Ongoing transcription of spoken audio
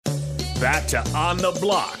back to On the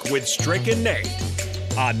Block with Strick and Nate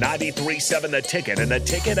on 93.7 The Ticket and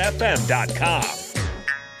theticketfm.com.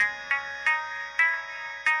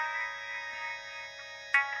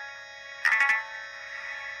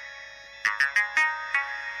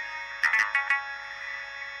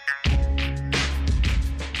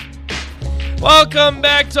 Welcome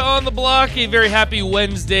back to On the Block. A very happy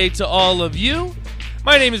Wednesday to all of you.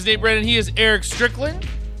 My name is Nate Brennan. He is Eric Strickland,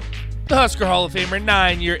 the Husker Hall of Famer,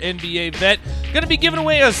 9-year NBA vet. Going to be giving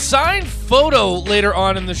away a signed photo later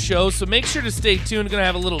on in the show, so make sure to stay tuned. Going to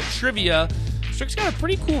have a little trivia. Strick's got a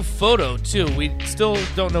pretty cool photo, too. We still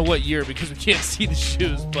don't know what year because we can't see the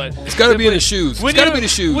shoes, but it's got to be in the shoes. It's got to be the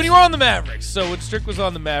shoes. When you were on the Mavericks. So when Strick was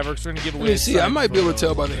on the Mavericks, we're going to give away Let me see. I might be able to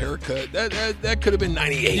tell by the haircut. That could have been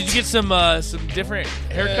 98. Did you get some different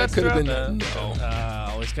haircuts? Could have been. No.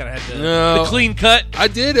 Always kind of had the clean cut. I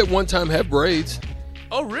did at one time have braids.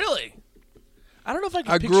 Oh, really? I don't know if I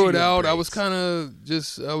can. I grew it out. I was kind of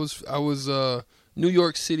just. I was New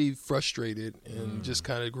York City frustrated and just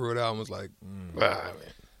kind of grew it out and was like, man.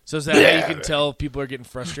 So is that how you can tell if people are getting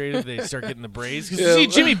frustrated? They start getting the braids? Because you see,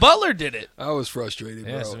 Jimmy Butler did it. I was frustrated,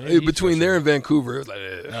 bro. So between there and Vancouver, it was like,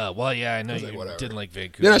 well, yeah, I know you didn't like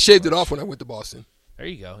Vancouver. Then I shaved it off when I went to Boston. There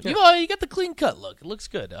you go. Yeah. You got the clean cut look. It looks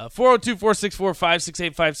good.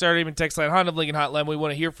 402-464-5685. Saturday Evening Text Line, Honda of Lincoln Hotline. We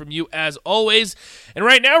want to hear from you as always. And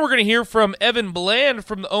right now we're going to hear from Evan Bland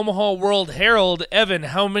from the Omaha World Herald. Evan,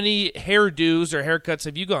 how many hairdos or haircuts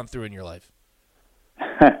have you gone through in your life?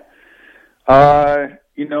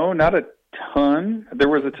 Not a ton. There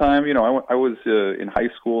was a time, I was in high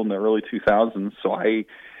school in the early 2000s, so I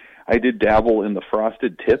did dabble in the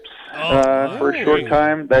frosted tips for a short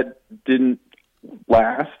time. That didn't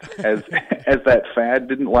last as that fad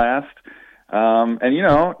didn't last. Now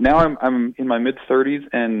I'm in my mid-30s,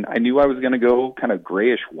 and I knew I was going to go kind of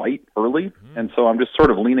grayish white early, and so I'm just sort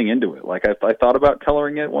of leaning into it. Like I thought about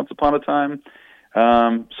coloring it once upon a time.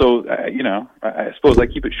 I suppose I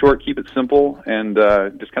keep it short, keep it simple, and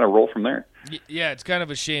just kind of roll from there. Yeah, it's kind of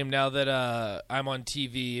a shame now that I'm on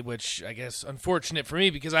TV, which I guess unfortunate for me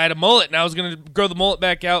because I had a mullet and I was going to grow the mullet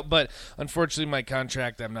back out, but unfortunately my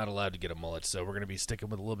contract, I'm not allowed to get a mullet, so we're going to be sticking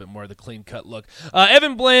with a little bit more of the clean-cut look.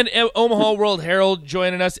 Evan Bland, Omaha World Herald,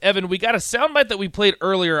 joining us. Evan, we got a soundbite that we played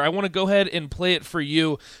earlier. I want to go ahead and play it for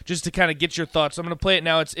you just to kind of get your thoughts. I'm going to play it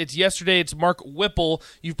now. It's yesterday. It's Mark Whipple.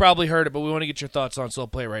 You've probably heard it, but we want to get your thoughts on, so I'll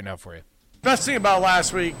play it right now for you. Best thing about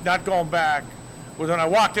last week, not going back, was when I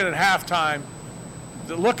walked in at halftime,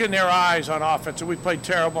 the look in their eyes on offense, and we played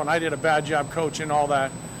terrible, and I did a bad job coaching all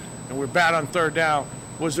that, and we're bad on third down,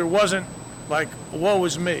 was there wasn't like, woe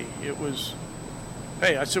is me. It was,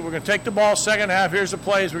 hey, I said, we're going to take the ball second half, here's the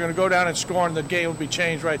plays, we're going to go down and score, and the game will be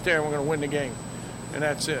changed right there, and we're going to win the game. And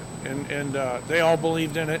that's it. And they all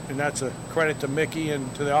believed in it, and that's a credit to Mickey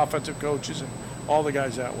and to the offensive coaches and all the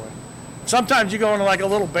guys that way. Sometimes you go into like a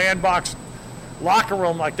little bandbox locker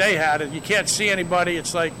room like they had, and you can't see anybody.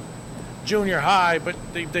 It's like junior high, but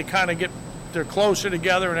they kind of they're closer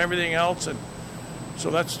together and everything else, and so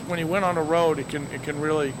that's when you went on the road, it can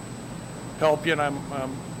really help you. And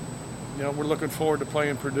we're looking forward to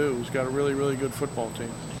playing Purdue, who's got a really, really good football team.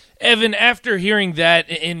 Evan, after hearing that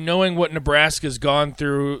and knowing what Nebraska's gone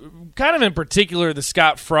through, kind of in particular the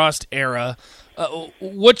Scott Frost era,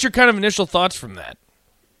 what's your kind of initial thoughts from that?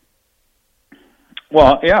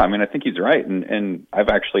 Well, yeah, I think he's right, and I've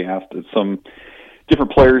actually asked some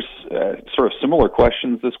different players sort of similar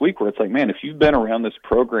questions this week where it's like, man, if you've been around this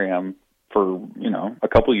program for, a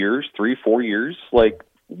couple years, 3-4 years, like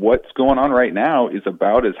what's going on right now is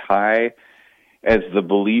about as high as the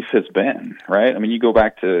belief has been, right? You go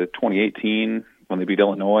back to 2018 when they beat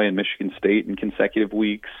Illinois and Michigan State in consecutive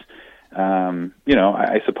weeks.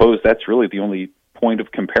 I suppose that's really the only point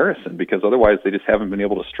of comparison because otherwise they just haven't been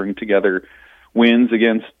able to string together wins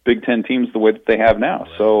against Big Ten teams the way that they have now.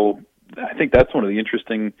 So I think that's one of the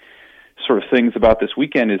interesting sort of things about this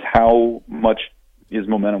weekend is how much is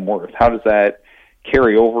momentum worth? How does that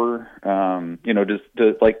carry over?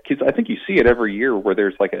 Cause I think you see it every year where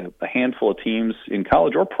there's like a handful of teams in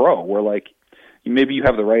college or pro where like maybe you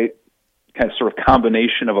have the right kind of sort of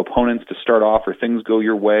combination of opponents to start off or things go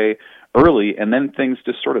your way early and then things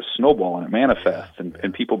just sort of snowball and it manifests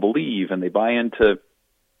and people believe and they buy into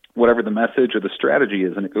whatever the message or the strategy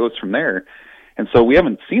is, and it goes from there. And so we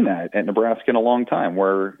haven't seen that at Nebraska in a long time,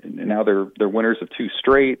 where now they're winners of 2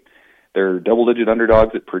 straight. They're double-digit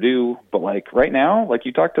underdogs at Purdue. But, like, right now, like,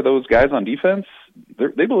 you talk to those guys on defense,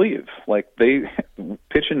 they believe. Like, they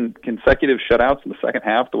pitching consecutive shutouts in the second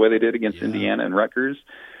half the way they did against Indiana and Rutgers.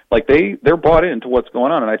 Like, they're bought into what's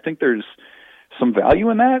going on, and I think there's some value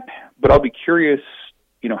in that. But I'll be curious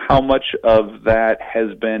how much of that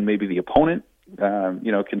has been maybe the opponent,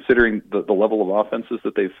 considering the level of offenses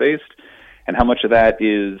that they've faced, and how much of that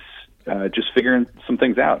is just figuring some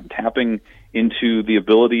things out, tapping into the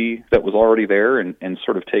ability that was already there and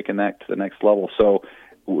sort of taking that to the next level. So,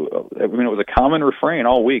 it was a common refrain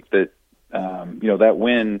all week that, that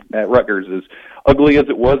win at Rutgers, as ugly as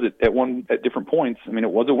it was at different points,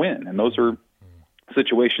 it was a win. And those are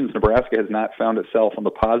situations Nebraska has not found itself on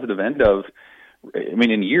the positive end of,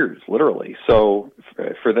 in years, literally. So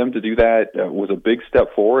for them to do that was a big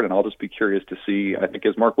step forward, and I'll just be curious to see, I think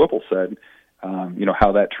as Mark Whipple said,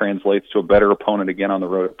 how that translates to a better opponent again on the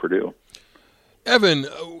road at Purdue. Evan,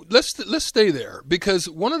 let's stay there, because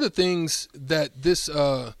one of the things that this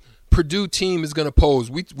Purdue team is going to pose,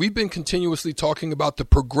 we've been continuously talking about the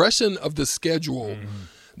progression of the schedule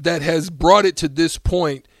that has brought it to this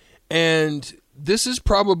point, and this is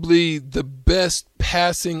probably the best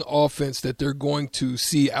passing offense that they're going to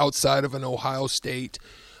see outside of an Ohio State.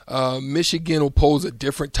 Michigan will pose a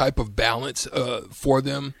different type of balance for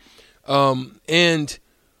them. And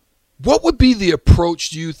what would be the approach,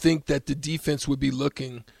 do you think, that the defense would be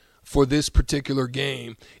looking for this particular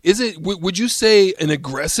game? Is it, would you say, an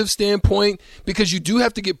aggressive standpoint? Because you do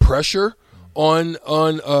have to get pressure on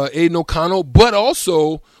Aiden O'Connell, but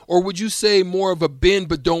also, or would you say more of a bend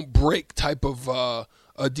but don't break type of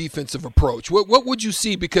a defensive approach? What would you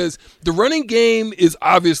see? Because the running game is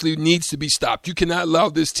obviously needs to be stopped. You cannot allow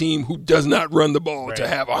this team who does not run the ball to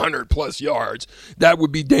have 100+ yards. That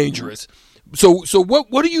would be dangerous. So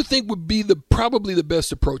what do you think would be probably the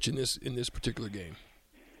best approach in this particular game?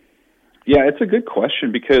 Yeah, it's a good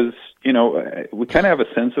question because, we kind of have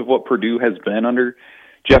a sense of what Purdue has been under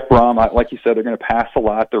Jeff Brom. Like you said, they're going to pass a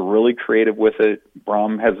lot. They're really creative with it.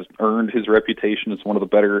 Brom has earned his reputation as one of the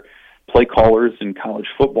better play callers in college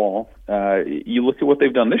football. You look at what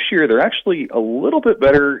they've done this year, they're actually a little bit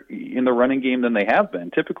better in the running game than they have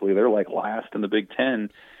been. Typically, they're like last in the Big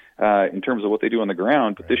Ten in terms of what they do on the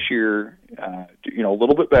ground. But this year, a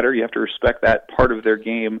little bit better. You have to respect that part of their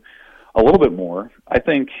game a little bit more. I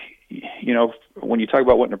think, when you talk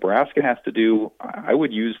about what Nebraska has to do, I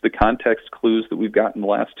would use the context clues that we've gotten the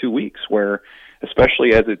last 2 weeks, where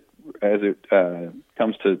especially as it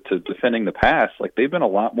comes to defending the pass, like they've been a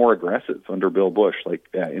lot more aggressive under Bill Busch,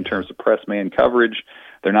 in terms of press man coverage.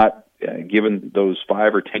 They're not given those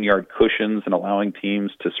 5 or 10 yard cushions and allowing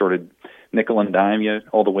teams to sort of nickel and dime you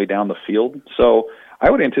all the way down the field. So I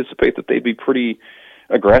would anticipate that they'd be pretty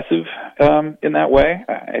aggressive in that way.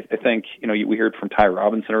 I think, we heard from Ty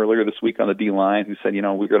Robinson earlier this week on the D-line, who said, you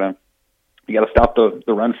got to stop the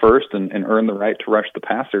run first and earn the right to rush the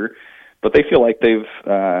passer. But they feel like they've,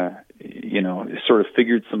 sort of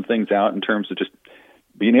figured some things out in terms of just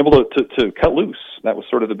being able to cut loose. That was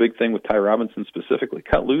sort of the big thing with Ty Robinson specifically,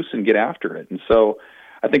 cut loose and get after it. And so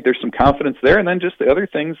I think there's some confidence there. And then just the other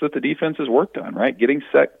things that the defense has worked on, right? Getting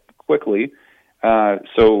set quickly.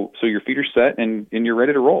 So your feet are set and you're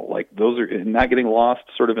ready to roll. Like those are not getting lost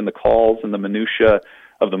sort of in the calls and the minutia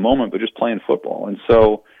of the moment, but just playing football. And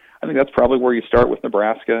so I think that's probably where you start with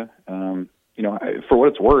Nebraska. For what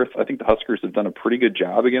it's worth, I think the Huskers have done a pretty good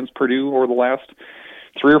job against Purdue over the last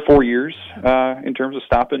 3 or 4 years in terms of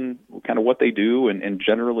stopping kind of what they do and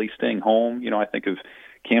generally staying home. I think of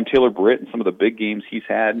Cam Taylor-Britt and some of the big games he's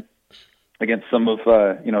had against some of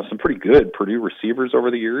some pretty good Purdue receivers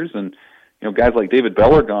over the years, and guys like David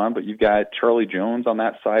Bell are gone, but you've got Charlie Jones on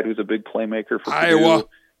that side, who's a big playmaker for Iowa.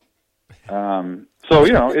 Purdue. So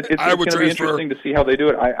it's going to be interesting to see how they do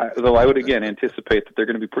it. Though I would again anticipate that they're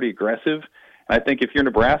going to be pretty aggressive. And I think if you're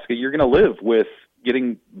Nebraska, you're going to live with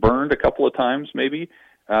getting burned a couple of times, maybe.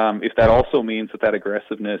 If that also means that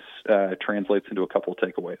aggressiveness translates into a couple of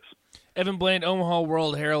takeaways. Evan Bland, Omaha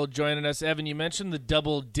World Herald, joining us. Evan, you mentioned the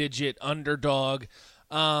double-digit underdog.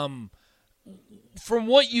 From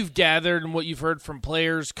what you've gathered and what you've heard from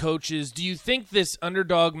players, coaches, do you think this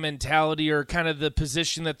underdog mentality, or kind of the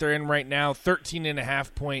position that they're in right now,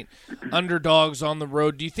 13.5-point underdogs on the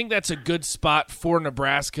road, do you think that's a good spot for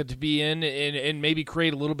Nebraska to be in and maybe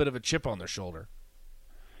create a little bit of a chip on their shoulder?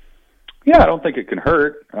 Yeah, I don't think it can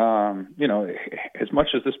hurt. As much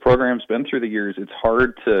as this program's been through the years, it's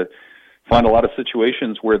hard to find a lot of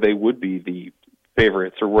situations where they would be the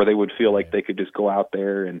favorites or where they would feel like they could just go out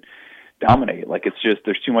there and dominate. Like it's just,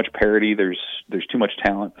 there's too much parity. There's too much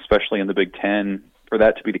talent, especially in the Big Ten, for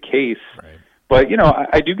that to be the case. Right. But,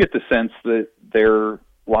 I do get the sense that they're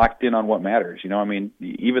locked in on what matters.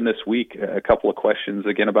 Even this week, a couple of questions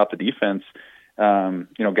again about the defense.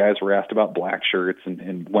 Guys were asked about black shirts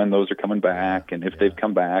and when those are coming back and if they've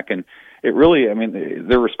come back. And it really,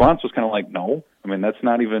 their response was kind of like, no, that's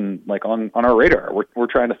not even like on our radar. We're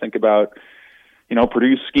trying to think about,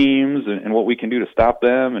 Purdue schemes and what we can do to stop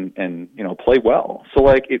them and play well. So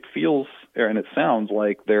like it feels and it sounds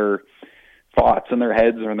like their thoughts and their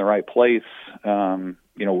heads are in the right place,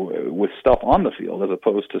 with stuff on the field as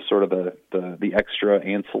opposed to sort of the extra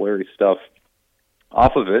ancillary stuff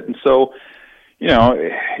off of it. And so,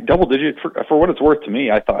 double digit for what it's worth to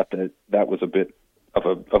me, I thought that was a bit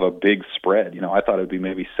of a big spread. I thought it'd be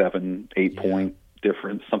maybe 7-8 point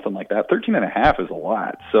difference, something like that. 13.5 is a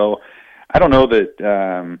lot. So I don't know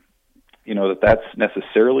that, that's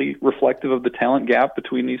necessarily reflective of the talent gap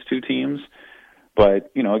between these two teams.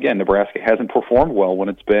 But, again, Nebraska hasn't performed well when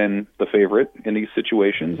it's been the favorite in these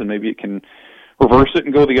situations, and maybe it can reverse it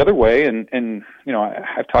and go the other way. And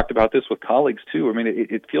I've talked about this with colleagues too. I mean,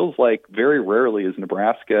 it feels like very rarely is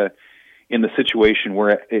Nebraska in the situation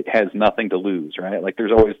where it has nothing to lose, right? Like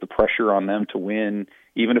there's always the pressure on them to win,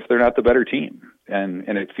 even if they're not the better team. And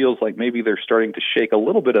it feels like maybe they're starting to shake a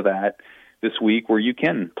little bit of that this week where you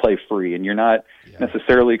can play free and you're not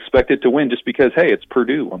necessarily expected to win just because, hey, it's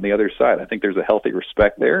Purdue on the other side. I think there's a healthy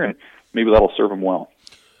respect there, and maybe that'll serve them well.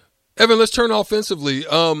 Evan, let's turn offensively.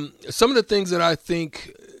 Some of the things that I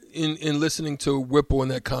think in listening to Whipple in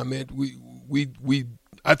that comment,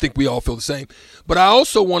 I think we all feel the same. But I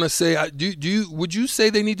also want to say, would you say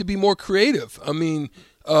they need to be more creative? I mean,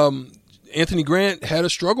 Anthony Grant had a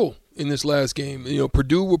struggle in this last game.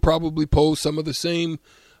 Purdue will probably pose some of the same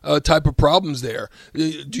type of problems there.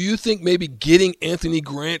 Do you think maybe getting Anthony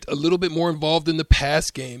Grant a little bit more involved in the pass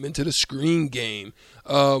game, into the screen game,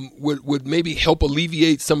 would maybe help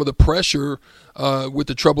alleviate some of the pressure with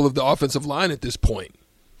the trouble of the offensive line at this point?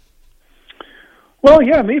 Well,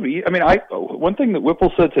 yeah, maybe. I mean, one thing that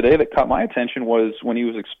Whipple said today that caught my attention was when he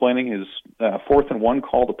was explaining his 4th and 1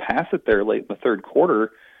 call to pass it there late in the third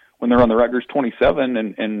quarter when they're on the Rutgers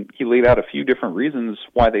 27, and he laid out a few different reasons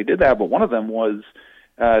why they did that, but one of them was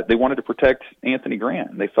they wanted to protect Anthony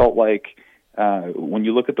Grant. They felt like when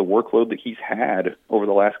you look at the workload that he's had over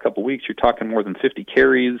the last couple of weeks, you're talking more than 50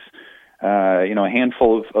 carries, a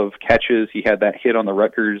handful of catches. He had that hit on the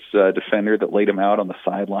Rutgers defender that laid him out on the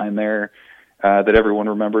sideline there that everyone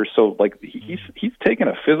remembers. So, like, he's taken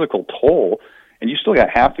a physical toll, and you still got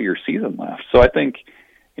half of your season left. So I think,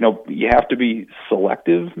 you have to be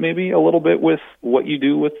selective maybe a little bit with what you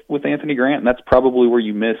do with Anthony Grant, and that's probably where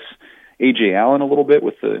you miss A.J. Allen a little bit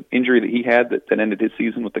with the injury that he had that ended his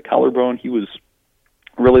season with the collarbone. He was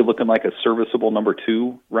really looking like a serviceable number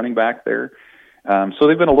 2 running back there. So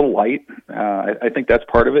they've been a little light. I think that's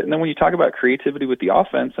part of it. And then when you talk about creativity with the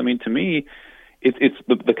offense, I mean, to me, it's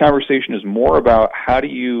the conversation is more about how do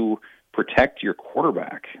you protect your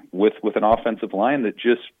quarterback with an offensive line that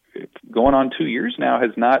just going on 2 years now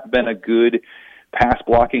has not been a good pass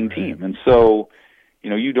blocking team. And so,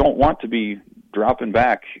 you don't want to be dropping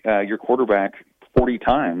back your quarterback 40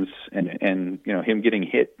 times and him getting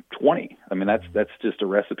hit 20. I mean, that's just a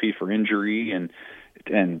recipe for injury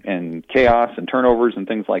and chaos and turnovers and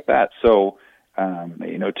things like that. So,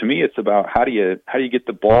 to me, it's about how do you get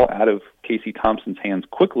the ball out of Casey Thompson's hands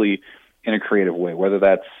quickly in a creative way, whether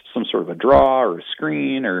that's some sort of a draw or a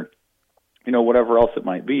screen or whatever else it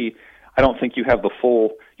might be. I don't think you don't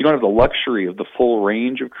have the luxury of the full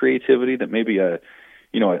range of creativity that maybe a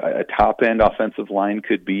top end offensive line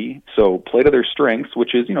could be. So play to their strengths,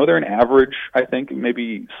 which is, they're an average, I think,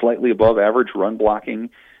 maybe slightly above average run blocking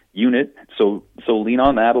unit. So lean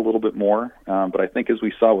on that a little bit more. But I think as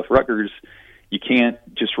we saw with Rutgers, you can't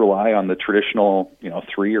just rely on the traditional,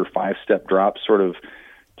 3 or 5 step drop sort of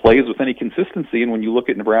plays with any consistency. And when you look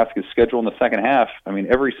at Nebraska's schedule in the second half, I mean,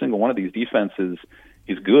 every single one of these defenses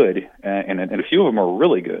is good, and a few of them are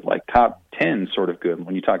really good, like top 10 sort of good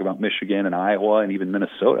when you talk about Michigan and Iowa and even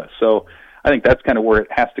Minnesota. So I think that's kind of where it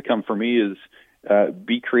has to come for me is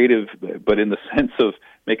be creative, but in the sense of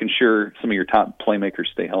making sure some of your top playmakers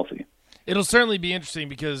stay healthy. It'll certainly be interesting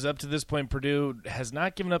because up to this point, Purdue has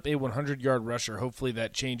not given up a 100-yard rusher. Hopefully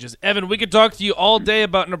that changes. Evan, we could talk to you all day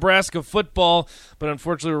about Nebraska football, but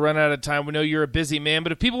unfortunately we're running out of time. We know you're a busy man,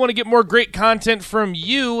 but if people want to get more great content from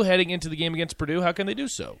you heading into the game against Purdue, how can they do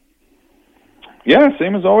so? Yeah,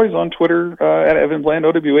 same as always on Twitter at Evan Bland,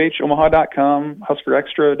 OWH, Omaha.com,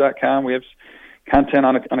 HuskerExtra.com. We have content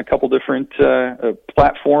on a couple different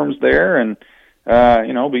platforms there, and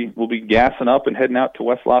we'll be gassing up and heading out to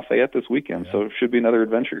West Lafayette this weekend, so it should be another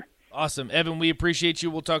adventure. Awesome. Evan, we appreciate you.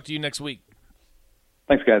 We'll talk to you next week.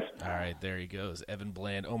 Thanks, guys. All right, there he goes. Evan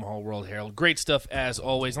Bland, Omaha World Herald. Great stuff as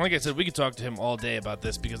always. And like I said, we could talk to him all day about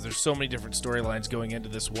this because there's so many different storylines going into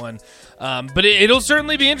this one. But it'll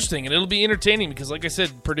certainly be interesting, and it'll be entertaining because, like I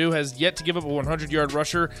said, Purdue has yet to give up a 100-yard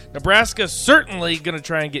rusher. Nebraska certainly going to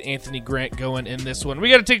try and get Anthony Grant going in this one. We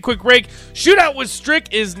got to take a quick break. Shootout with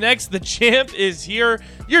Strick is next. The champ is here.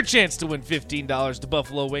 Your chance to win $15 to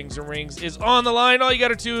Buffalo Wings and Rings is on the line. All you got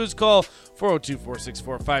to do is call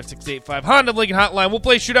 402-464-5685. Honda of Lincoln Hotline. We'll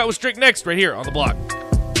play Shootout with Strick next right here on The Block.